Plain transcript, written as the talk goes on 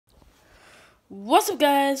What's up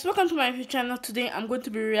guys, welcome to my YouTube channel. Today I'm going to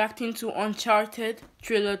be reacting to Uncharted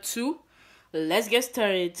Trailer 2. Let's get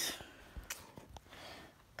started.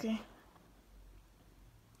 Okay.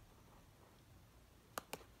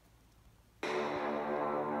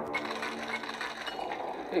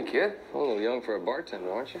 Hey kid, a little young for a bartender,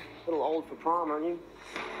 aren't you? A little old for prom, aren't you?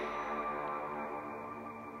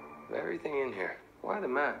 Everything in here. Why the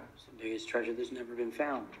map? It's the biggest treasure that's never been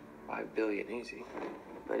found. 5 billion easy.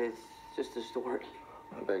 But it's just a story.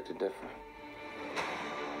 I beg to differ.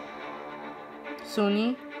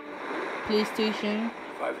 Sony, PlayStation,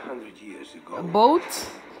 500 years ago, a boat,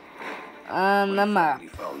 and a map, we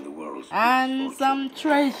found the world's and biggest some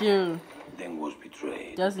treasure. then was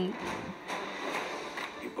betrayed. Doesn't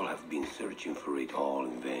People have been searching for it all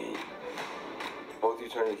in vain. Both you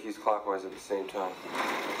turn the keys clockwise at the same time.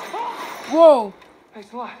 Whoa!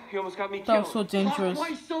 Thanks a lot. You almost got me That killed. was so dangerous.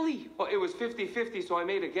 Why silly? Well, it was 50-50, so I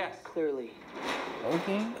made a guess. Clearly.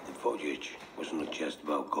 Okay. But the voyage was not just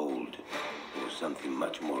about gold. It was something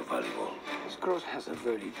much more valuable. This cross has a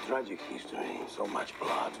very tragic history. So much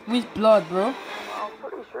blood. With blood, bro. I'm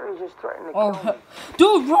pretty sure he's just threatening to Oh, kill me.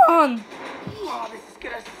 dude, run! Oh, this is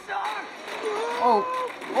gonna suck! Oh,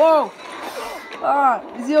 whoa! Ah,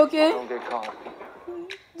 is he okay? Don't get caught.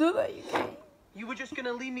 Dude, are you okay? You were just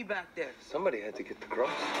gonna leave me back there. Somebody had to get the cross.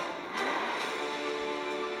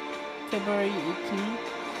 February 18th.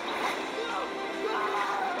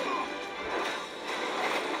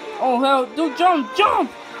 Oh hell, dude, jump, jump!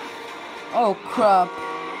 Oh crap.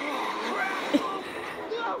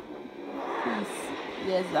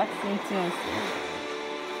 Yes, that's intense.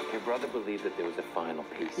 Your brother believed that there was a final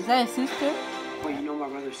piece. Is that a sister? Wait, you know my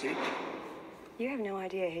brother's sick? You have no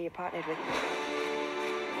idea who you partnered with.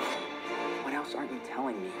 What else aren't you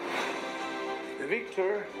telling me? The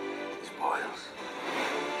victor spoils.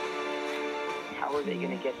 How are they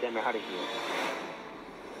gonna get them out of here?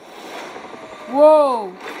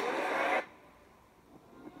 Whoa!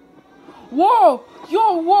 Whoa!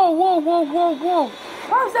 Yo, whoa, whoa, whoa, whoa, whoa!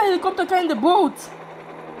 How is that helicopter carrying the boat?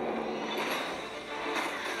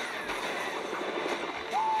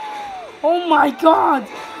 Oh my god!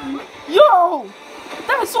 Yo!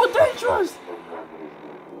 That's so dangerous!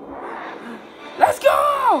 Let's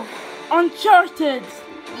go! Uncharted!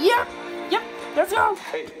 Yep, let's go!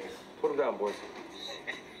 Hey, put him down, boys.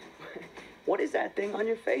 What is that thing on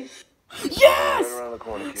your face? Yes! Right around the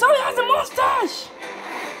corner, kid. Sully has a mustache!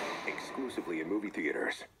 Exclusively in movie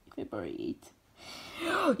theaters. February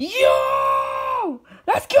 8th. Yo!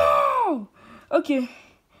 Let's go! Okay.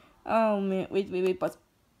 Oh man, wait, but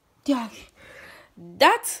yeah,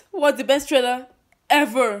 that was the best trailer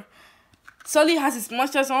ever. Sully has his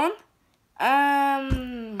mustache on.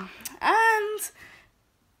 And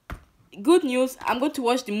good news, I'm going to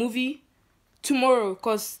watch the movie tomorrow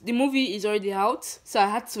because the movie is already out, so I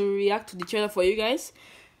had to react to the trailer for you guys.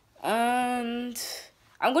 And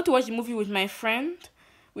I'm going to watch the movie with my friend,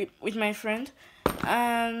 with my friend.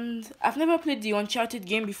 And I've never played the Uncharted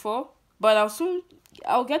game before, but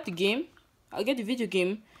I'll get the game. I'll get the video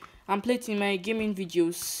game and play it in my gaming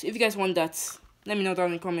videos. If you guys want that, let me know down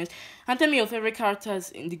in the comments. And tell me your favorite characters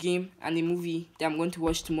in the game and the movie that I'm going to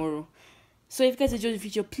watch tomorrow. So if you guys enjoyed the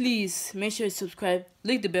video, please make sure you subscribe,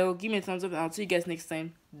 click the bell, give me a thumbs up, and I'll see you guys next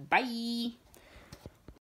time. Bye!